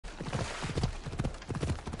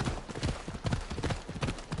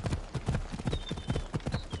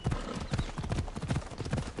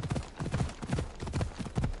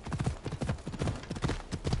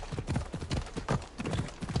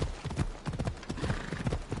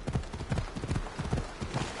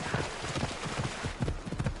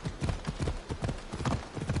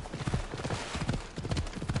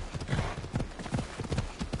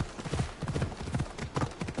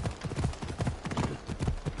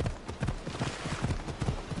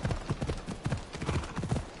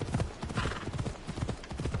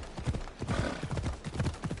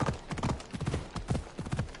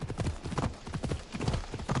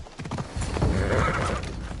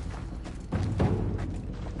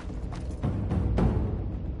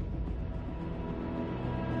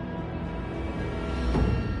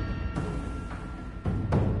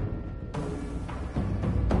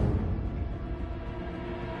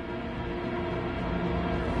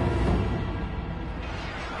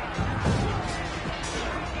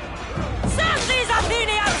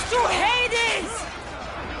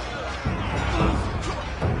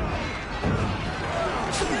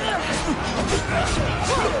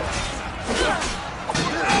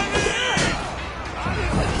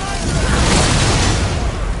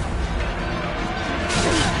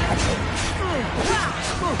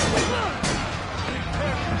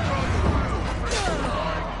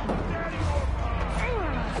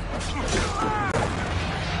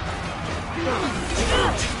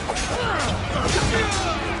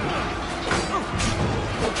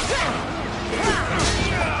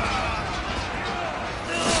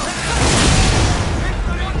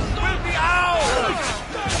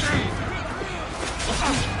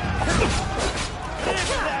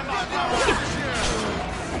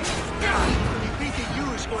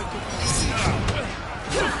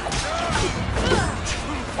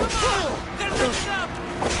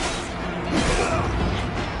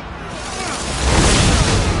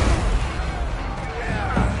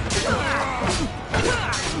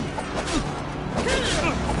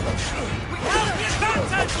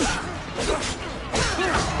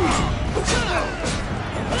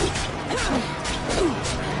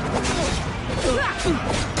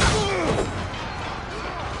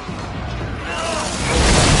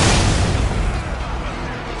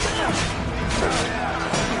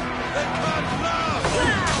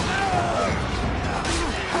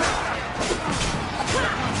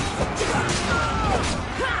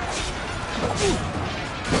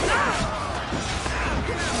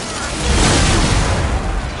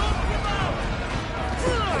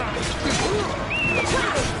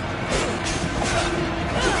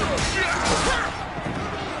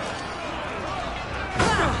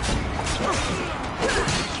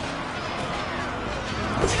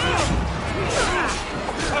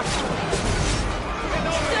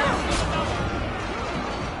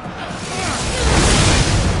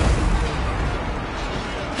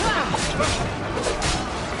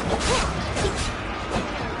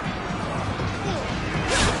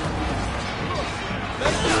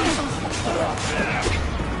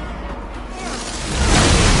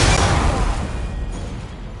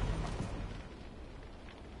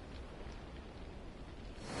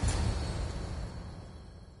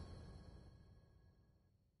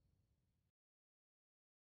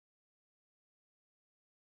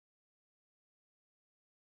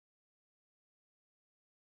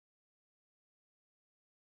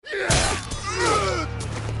Sidas!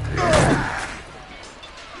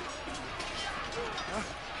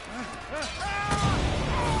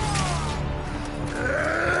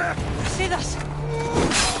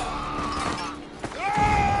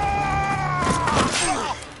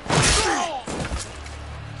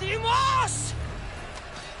 Dimos!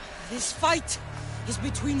 This fight is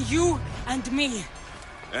between you and me.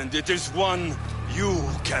 And it is one you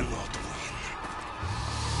cannot win.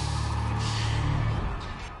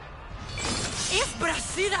 If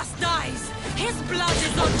Brasidas dies, his blood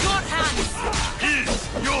is on your hands! His,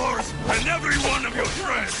 yours, and every one of your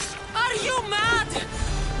friends! Are you mad?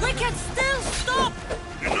 We can still stop!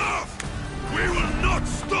 Enough! We will not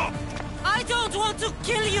stop! I don't want to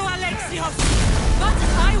kill you, Alexios! But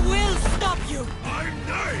I will stop you! My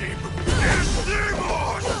name is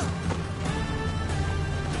Demos!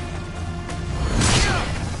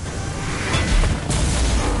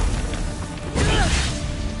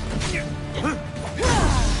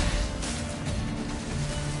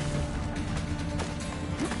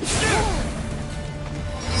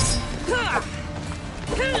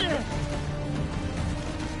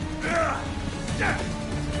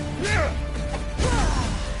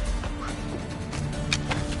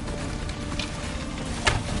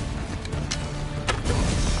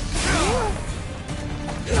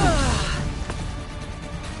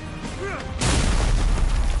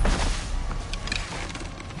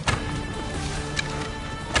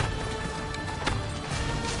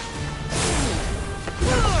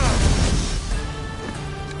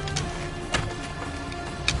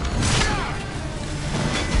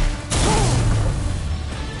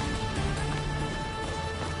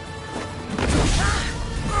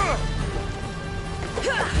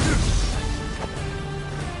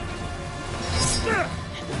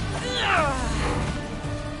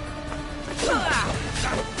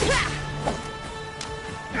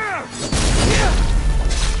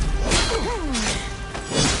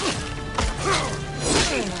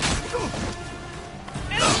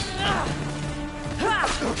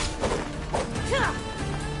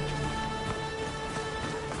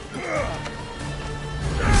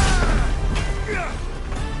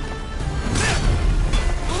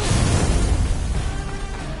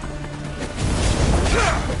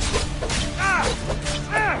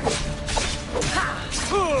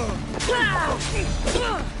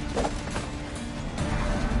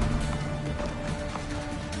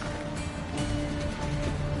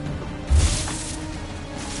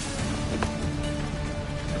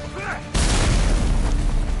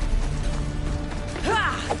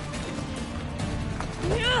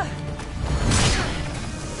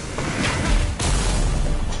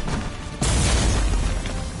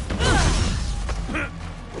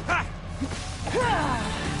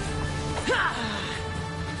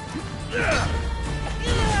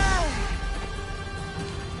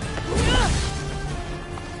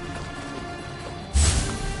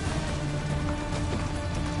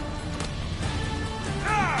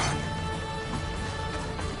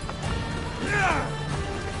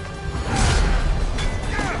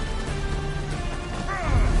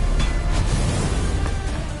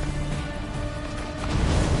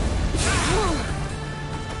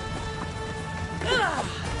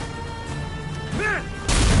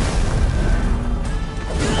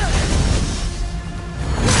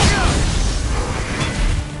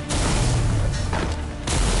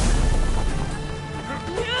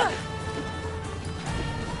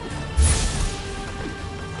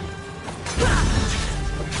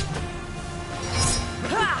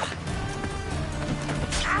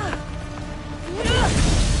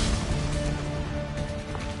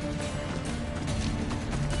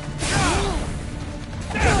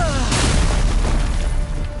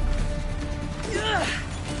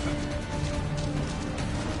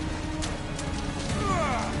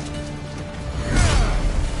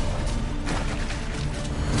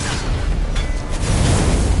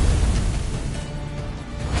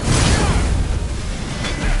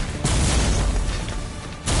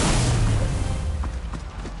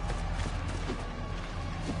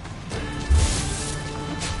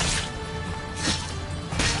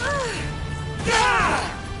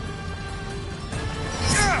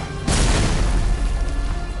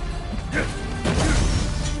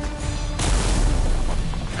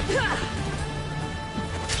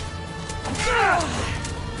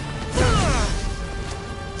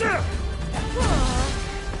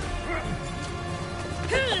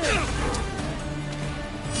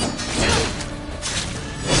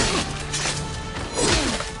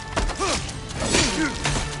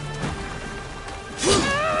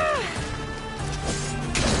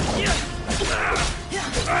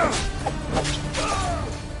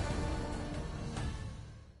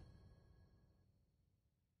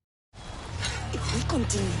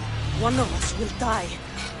 One of us will die.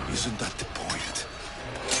 Isn't that the point?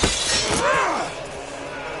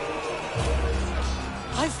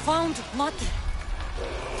 I found Mother.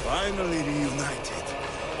 Finally reunited,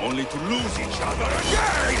 only to lose each other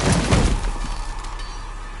again!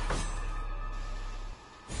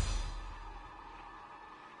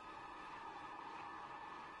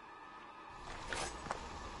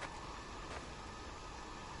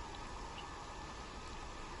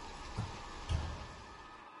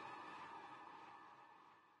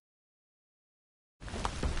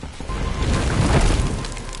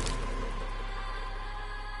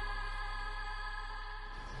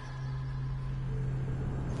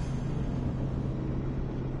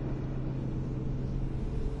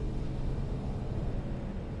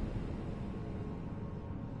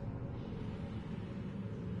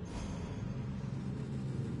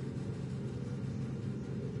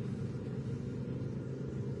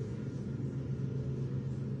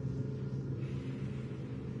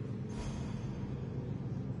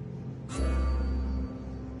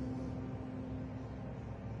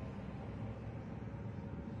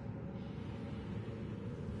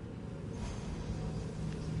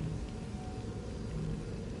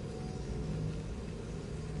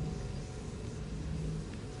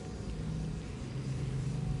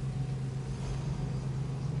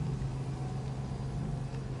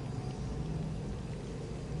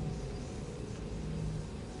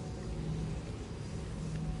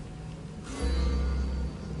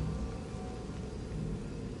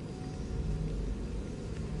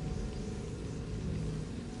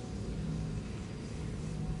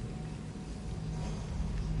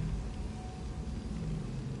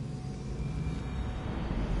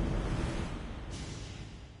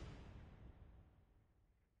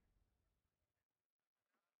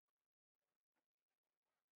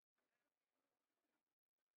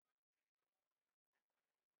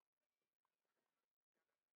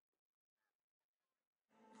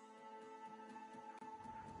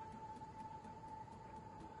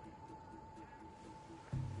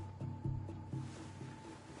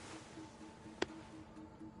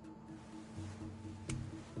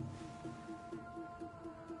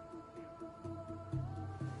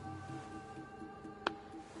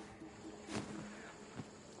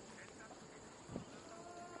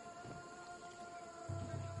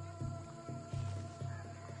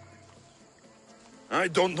 I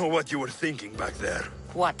don't know what you were thinking back there.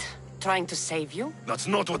 What? Trying to save you? That's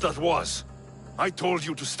not what that was. I told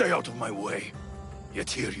you to stay out of my way. Yet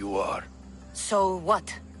here you are. So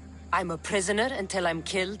what? I'm a prisoner until I'm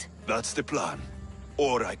killed? That's the plan.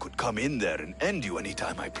 Or I could come in there and end you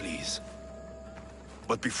anytime I please.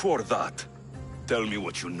 But before that, tell me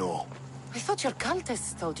what you know. I thought your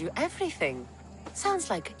cultists told you everything. Sounds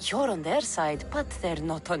like you're on their side, but they're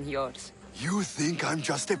not on yours. You think I'm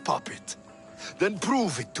just a puppet? Then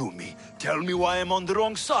prove it to me. Tell me why I'm on the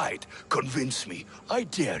wrong side. Convince me. I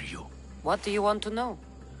dare you. What do you want to know?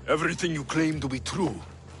 Everything you claim to be true.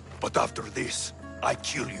 But after this, I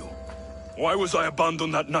kill you. Why was I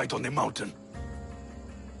abandoned that night on the mountain?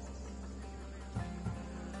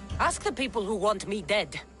 Ask the people who want me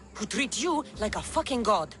dead. Who treat you like a fucking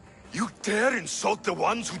god. You dare insult the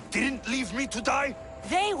ones who didn't leave me to die?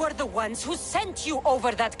 They were the ones who sent you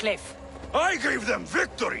over that cliff. I gave them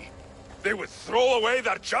victory! They would throw away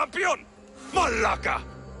their champion? Malaka!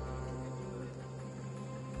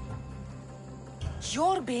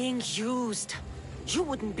 You're being used. You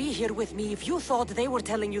wouldn't be here with me if you thought they were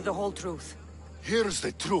telling you the whole truth. Here's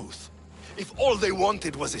the truth. If all they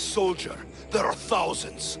wanted was a soldier, there are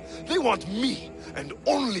thousands. They want me, and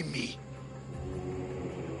only me.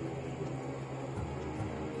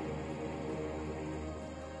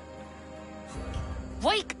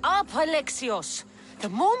 Wake up, Alexios! The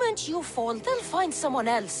moment you fall, they'll find someone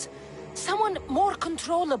else. Someone more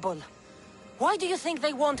controllable. Why do you think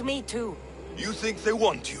they want me too? You think they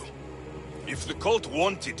want you? If the cult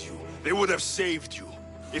wanted you, they would have saved you.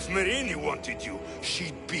 If Merini wanted you,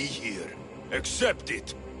 she'd be here. Accept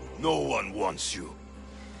it. No one wants you.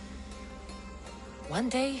 One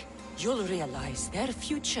day, you'll realize their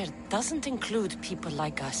future doesn't include people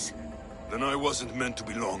like us. Then I wasn't meant to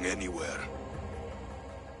belong anywhere.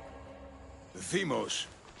 Themos,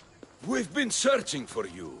 we've been searching for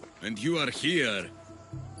you, and you are here,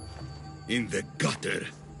 in the gutter.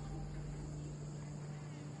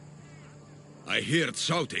 I heard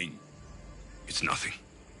shouting. It's nothing.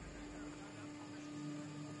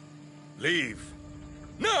 Leave.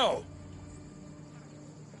 Now!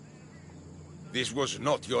 This was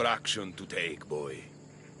not your action to take, boy.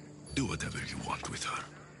 Do whatever you want with her.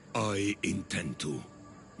 I intend to.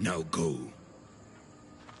 Now go.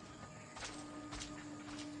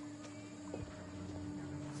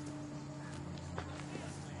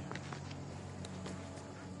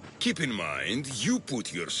 Keep in mind, you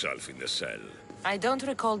put yourself in the cell. I don't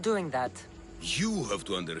recall doing that. You have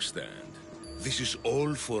to understand. This is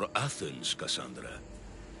all for Athens, Cassandra.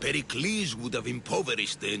 Pericles would have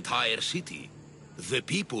impoverished the entire city. The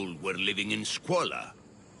people were living in squalor.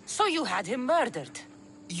 So you had him murdered?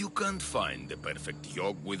 You can't find the perfect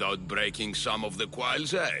yolk without breaking some of the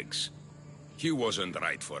quail's eggs. He wasn't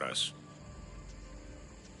right for us.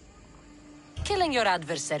 Killing your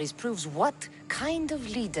adversaries proves what kind of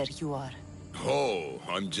leader you are. Oh,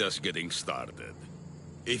 I'm just getting started.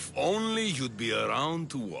 If only you'd be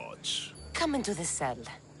around to watch. Come into the cell.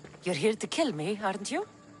 You're here to kill me, aren't you?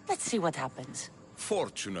 Let's see what happens.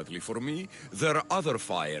 Fortunately for me, there are other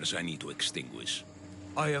fires I need to extinguish.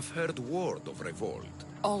 I have heard word of revolt.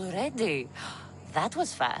 Already? That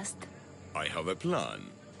was fast. I have a plan.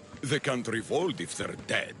 They can't revolt if they're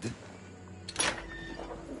dead.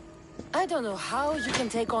 I don't know how you can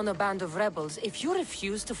take on a band of rebels if you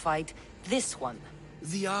refuse to fight this one.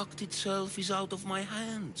 The act itself is out of my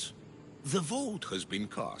hands. The vote has been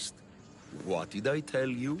cast. What did I tell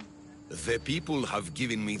you? The people have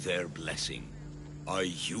given me their blessing. I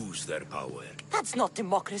use their power. That's not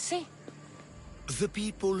democracy. The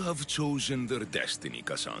people have chosen their destiny,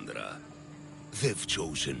 Cassandra. They've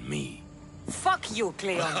chosen me. Fuck you,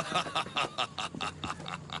 Cleon.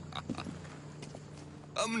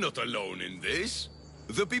 I'm not alone in this.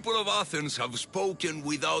 The people of Athens have spoken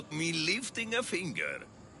without me lifting a finger.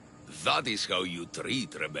 That is how you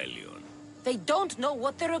treat rebellion. They don't know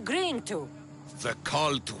what they're agreeing to. The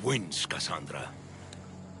cult wins, Cassandra.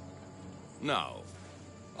 Now,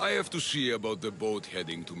 I have to see about the boat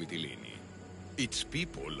heading to Mytilene. Its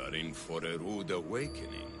people are in for a rude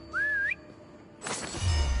awakening.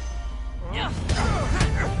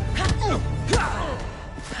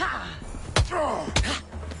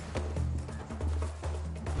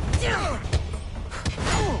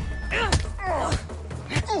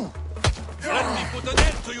 Let me put an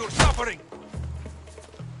end to your suffering!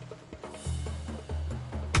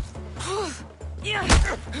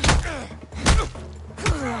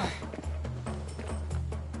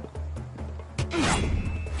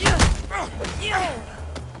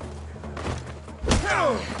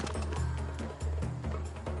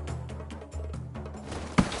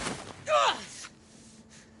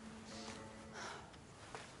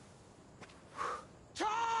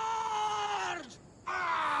 Charge!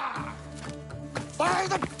 Ah! By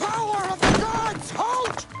the power of the gods,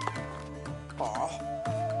 halt! Oh.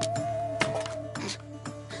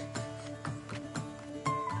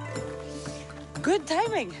 Good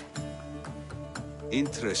timing.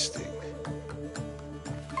 Interesting.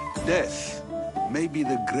 Death may be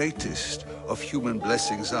the greatest of human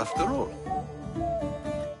blessings after all.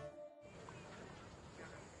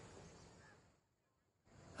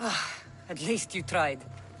 At least you tried.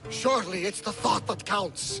 Surely it's the thought that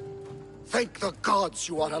counts. Thank the gods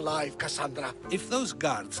you are alive, Cassandra. If those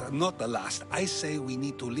guards are not the last, I say we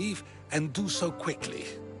need to leave and do so quickly.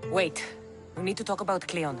 Wait. We need to talk about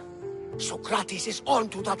Cleon. Socrates is on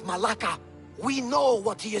to that Malaka. We know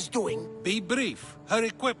what he is doing. Be brief. Her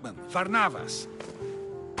equipment, Varnavas.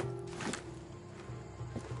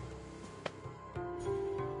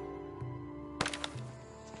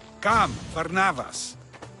 Come, Varnavas.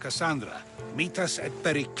 Cassandra, meet us at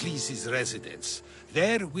Pericles' residence.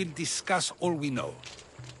 There we'll discuss all we know.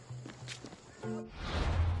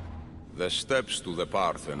 The steps to the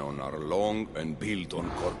Parthenon are long and built on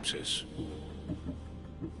corpses.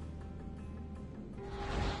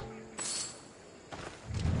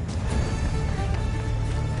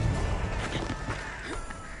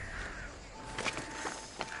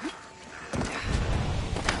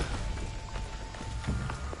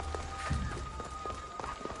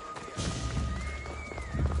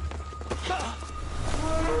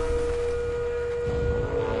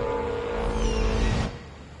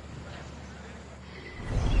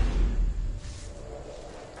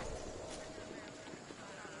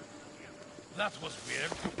 That was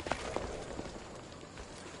weird.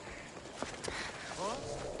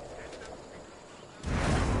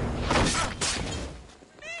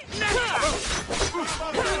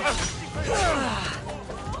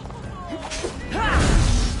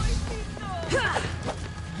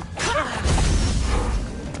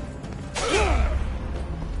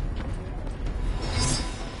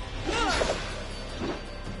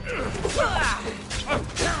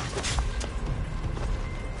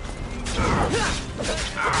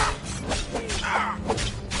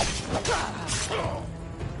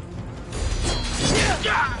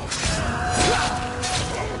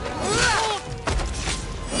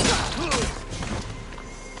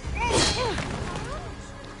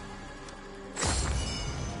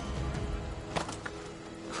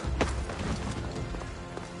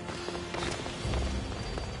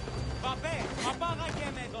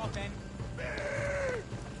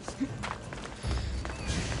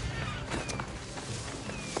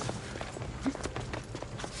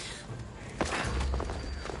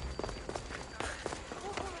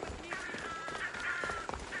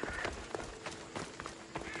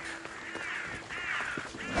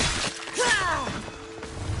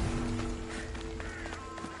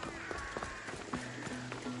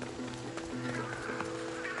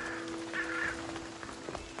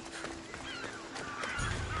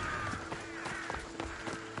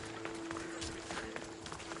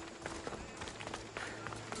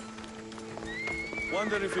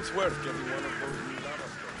 Wonder if it's worth getting one of those new lava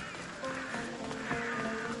stones.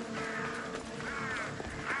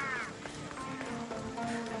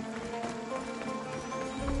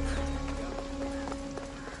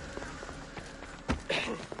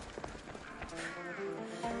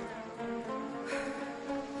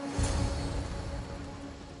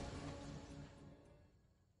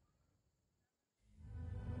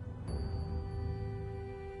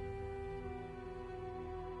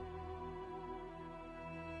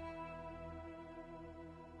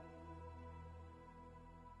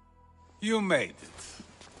 You made it.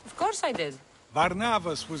 Of course I did.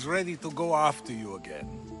 Varnavas was ready to go after you again.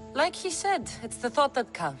 Like he said, it's the thought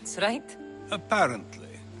that counts, right?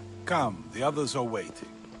 Apparently. Come, the others are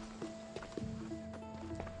waiting.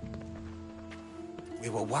 We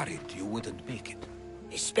were worried you wouldn't make it.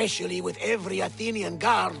 Especially with every Athenian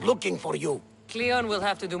guard looking for you. Cleon will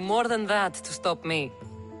have to do more than that to stop me.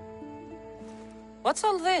 What's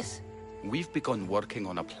all this? We've begun working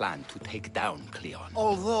on a plan to take down Cleon.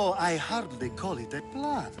 Although I hardly call it a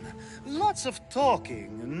plan. Lots of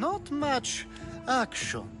talking, not much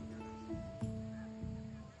action.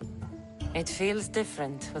 It feels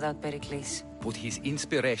different without Pericles. But his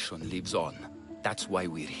inspiration lives on. That's why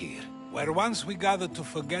we're here. Where once we gathered to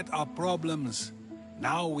forget our problems,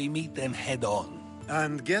 now we meet them head on.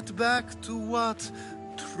 And get back to what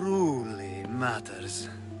truly matters.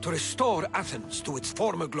 To restore Athens to its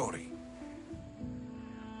former glory.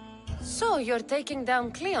 So, you're taking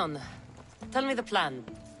down Cleon. Tell me the plan.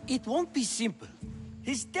 It won't be simple.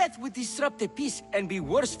 His death would disrupt the peace and be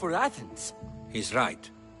worse for Athens. He's right.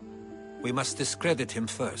 We must discredit him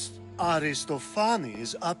first.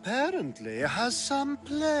 Aristophanes apparently has some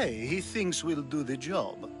play he thinks will do the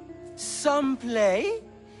job. Some play?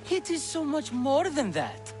 It is so much more than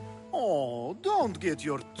that. Oh, don't get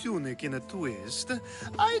your tunic in a twist.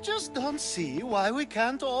 I just don't see why we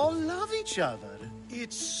can't all love each other.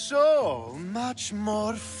 It's so much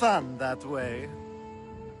more fun that way.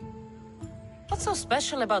 What's so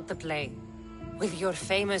special about the play? Will your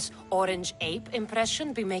famous orange ape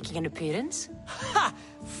impression be making an appearance? Ha!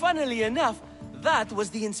 Funnily enough, that was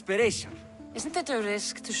the inspiration. Isn't it a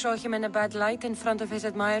risk to show him in a bad light in front of his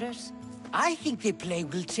admirers? I think the play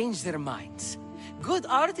will change their minds. Good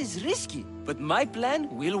art is risky, but my plan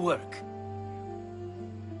will work.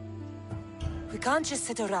 We can't just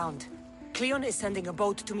sit around. Cleon is sending a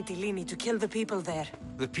boat to Mytilene to kill the people there.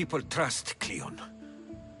 The people trust Cleon.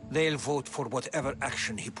 They'll vote for whatever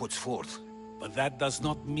action he puts forth. But that does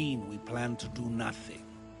not mean we plan to do nothing.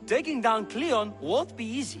 Taking down Cleon won't be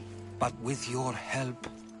easy. But with your help,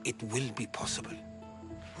 it will be possible.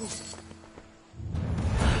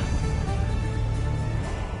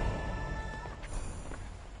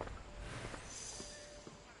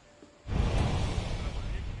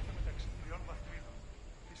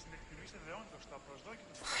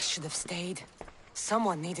 I should have stayed.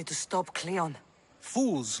 Someone needed to stop Cleon.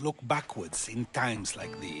 Fools look backwards in times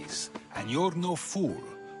like these. And you're no fool.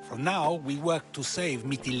 For now, we work to save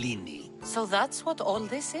Mytilene. So that's what all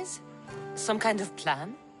this is? Some kind of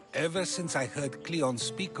plan? Ever since I heard Cleon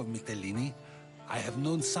speak of Mytilene, I have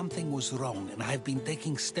known something was wrong, and I've been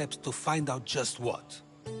taking steps to find out just what.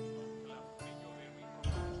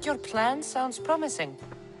 Your plan sounds promising.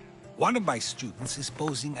 One of my students is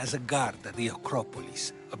posing as a guard at the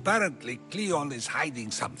Acropolis. Apparently, Cleon is hiding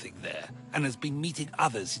something there, and has been meeting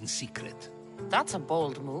others in secret. That's a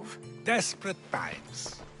bold move. Desperate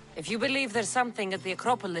times. If you believe there's something at the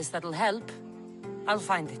Acropolis that'll help, I'll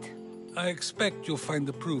find it. I expect you'll find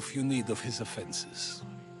the proof you need of his offenses.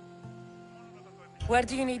 Where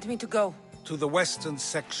do you need me to go? To the western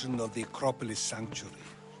section of the Acropolis Sanctuary.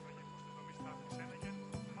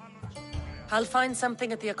 I'll find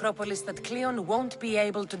something at the Acropolis that Cleon won't be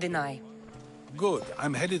able to deny. Good.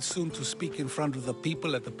 I'm headed soon to speak in front of the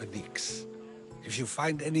people at the Pnyx. If you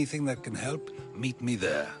find anything that can help, meet me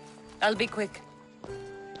there. I'll be quick.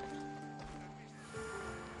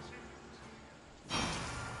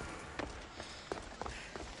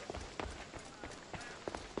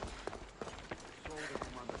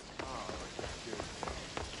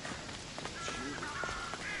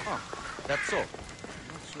 That's all.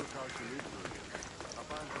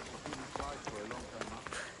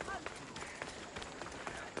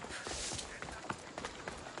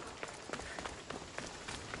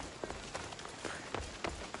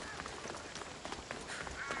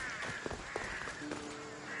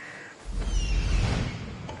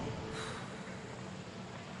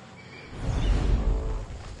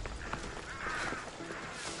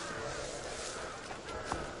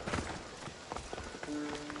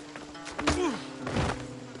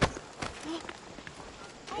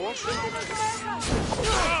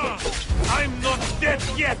 I'm not dead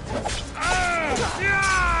yet!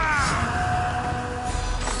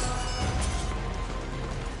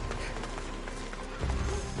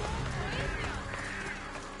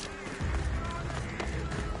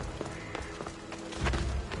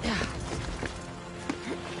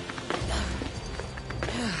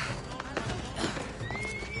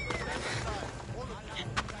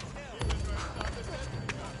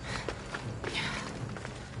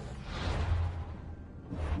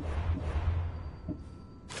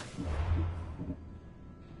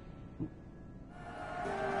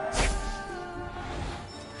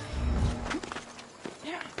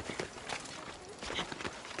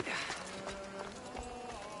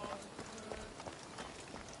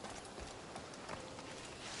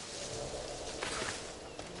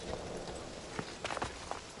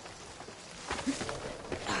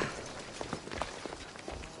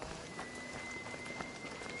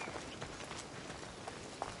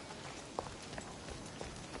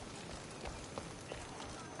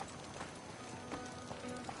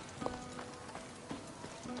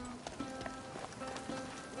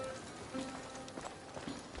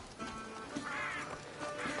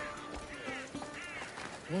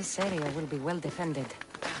 This area will be well defended.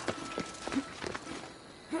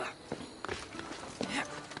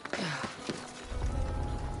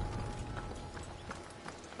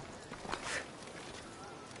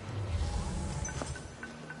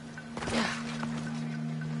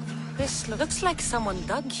 This looks like someone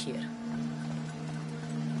dug here.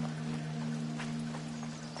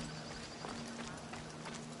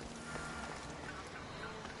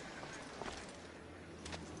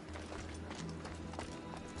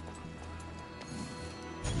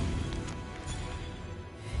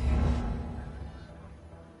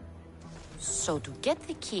 So to get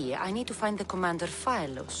the key, I need to find the commander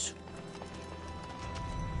Phylos.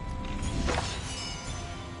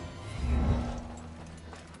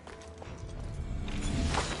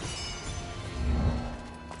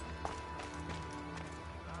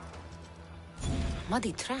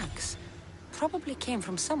 Muddy tracks. Probably came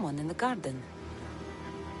from someone in the garden.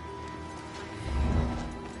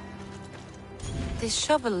 This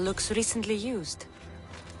shovel looks recently used.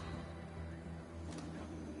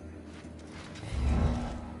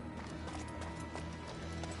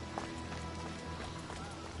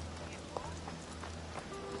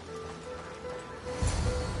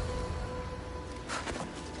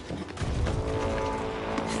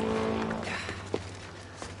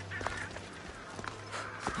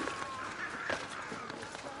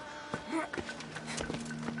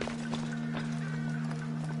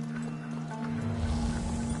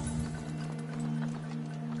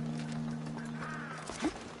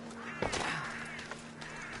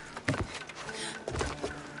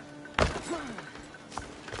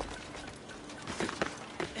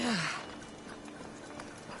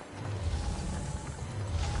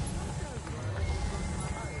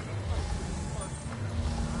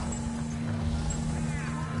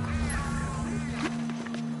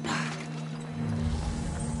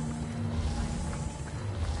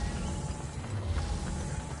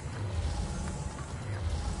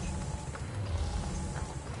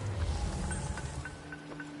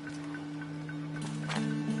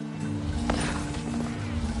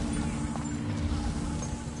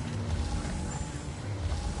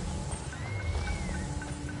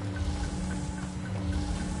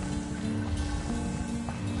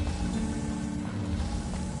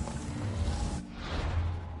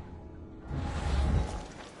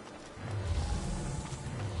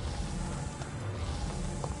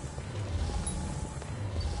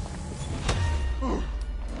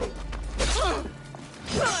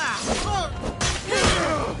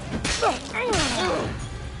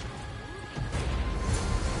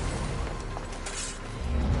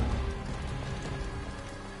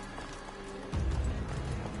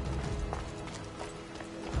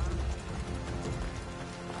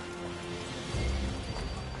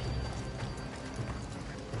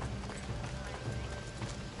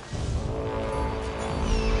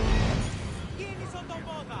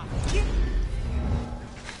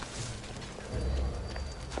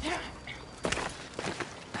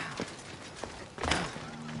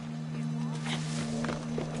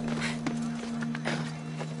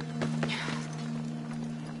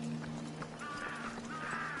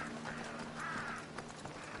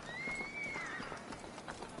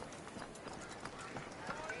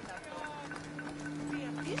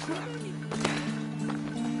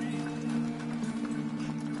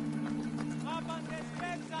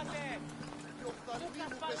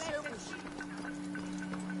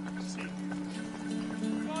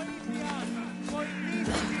 Voitia!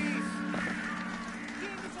 Voitia!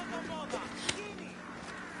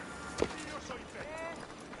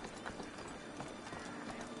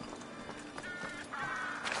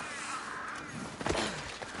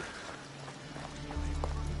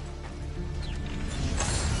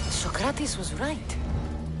 Socrates was right.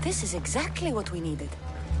 This is exactly what we needed.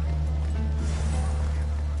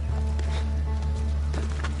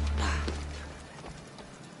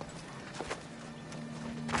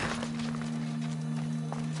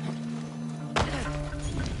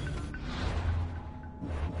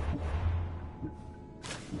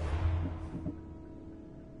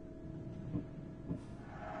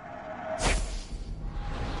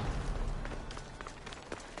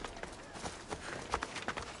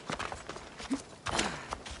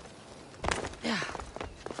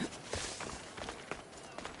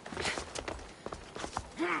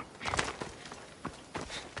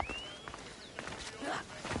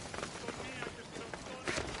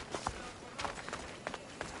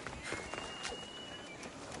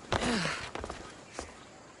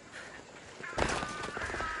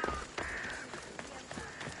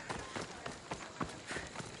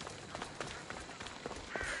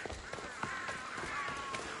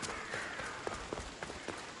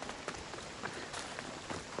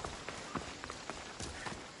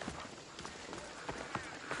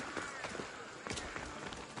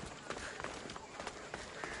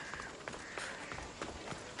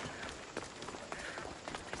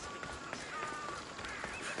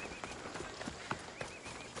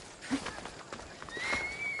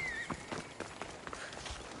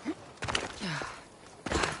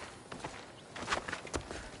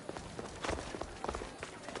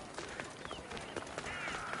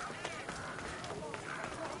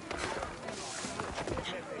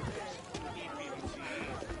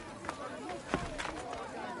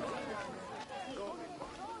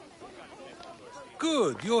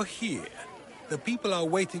 Good, you're here. The people are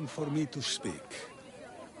waiting for me to speak.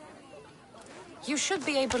 You should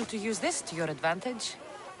be able to use this to your advantage.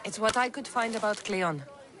 It's what I could find about Cleon.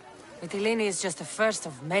 Mytilene is just the first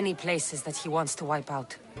of many places that he wants to wipe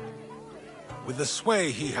out. With the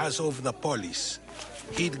sway he has over the polis,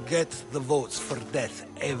 he'd get the votes for death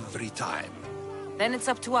every time. Then it's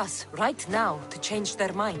up to us, right now, to change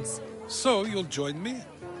their minds. So you'll join me?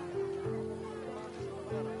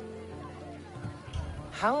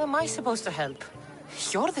 How am I supposed to help?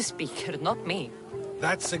 You're the speaker, not me.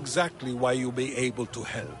 That's exactly why you'll be able to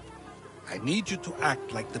help. I need you to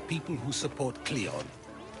act like the people who support Cleon.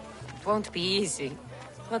 It won't be easy,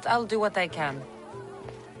 but I'll do what I can.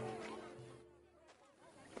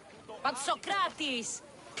 But Socrates!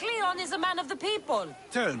 Cleon is a man of the people!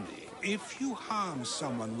 Tell me, if you harm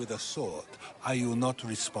someone with a sword, are you not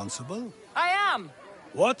responsible? I am!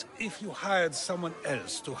 What if you hired someone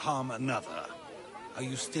else to harm another? Are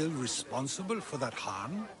you still responsible for that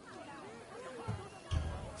harm?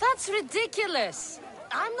 That's ridiculous!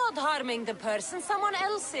 I'm not harming the person, someone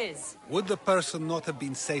else is. Would the person not have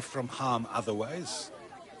been safe from harm otherwise?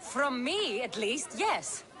 From me, at least,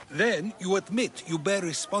 yes. Then you admit you bear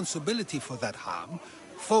responsibility for that harm,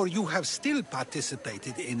 for you have still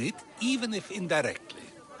participated in it, even if indirectly.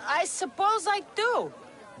 I suppose I do.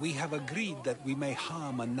 We have agreed that we may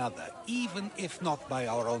harm another, even if not by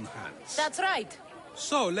our own hands. That's right.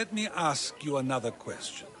 So let me ask you another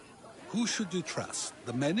question. Who should you trust,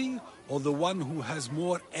 the many or the one who has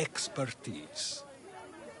more expertise?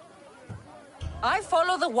 I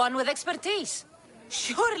follow the one with expertise.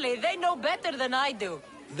 Surely they know better than I do.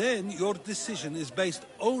 Then your decision is based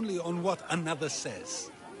only on what another says.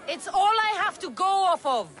 It's all I have to go off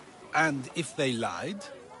of. And if they lied?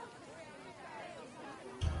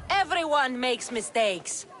 Everyone makes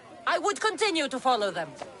mistakes. I would continue to follow them.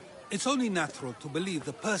 It's only natural to believe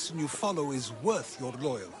the person you follow is worth your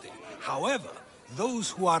loyalty. However,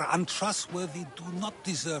 those who are untrustworthy do not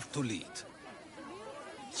deserve to lead.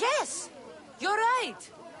 Yes, you're right.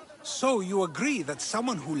 So you agree that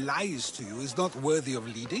someone who lies to you is not worthy of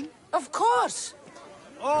leading? Of course.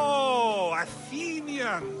 Oh,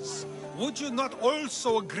 Athenians! Would you not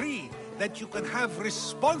also agree that you can have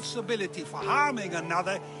responsibility for harming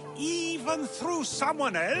another even through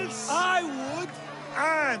someone else? I would.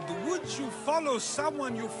 And would you follow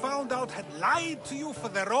someone you found out had lied to you for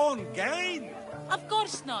their own gain? Of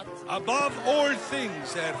course not. Above all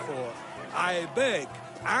things, therefore, I beg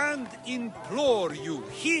and implore you,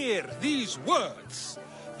 hear these words.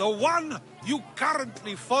 The one you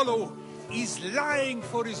currently follow is lying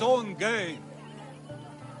for his own gain.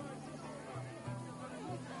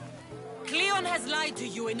 Cleon has lied to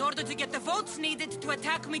you in order to get the votes needed to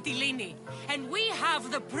attack Mytilene. And we have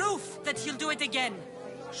the proof that he'll do it again.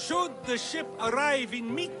 Should the ship arrive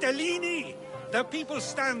in Mytilene, the people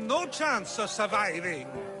stand no chance of surviving.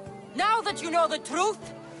 Now that you know the truth,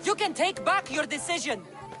 you can take back your decision.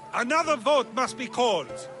 Another vote must be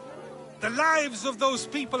called. The lives of those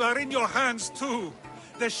people are in your hands too.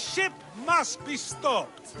 The ship must be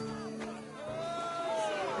stopped.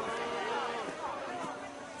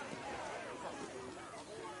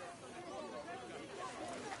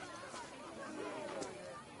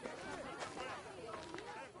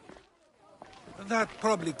 That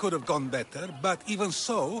probably could have gone better, but even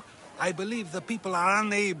so, I believe the people are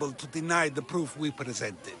unable to deny the proof we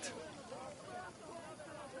presented.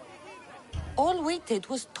 All we did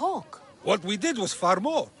was talk. What we did was far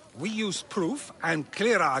more. We used proof and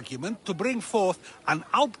clear argument to bring forth an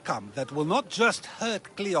outcome that will not just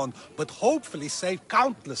hurt Cleon, but hopefully save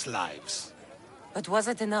countless lives. But was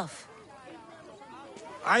it enough?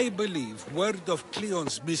 I believe word of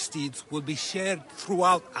Cleon's misdeeds will be shared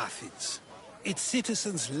throughout Athens. Its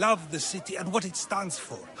citizens love the city and what it stands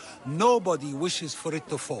for. Nobody wishes for it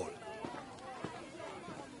to fall.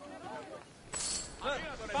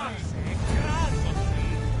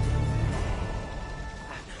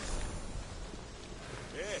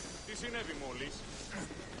 Τι συνέβη μόλις?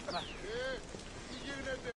 Τι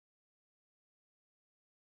γίνεται?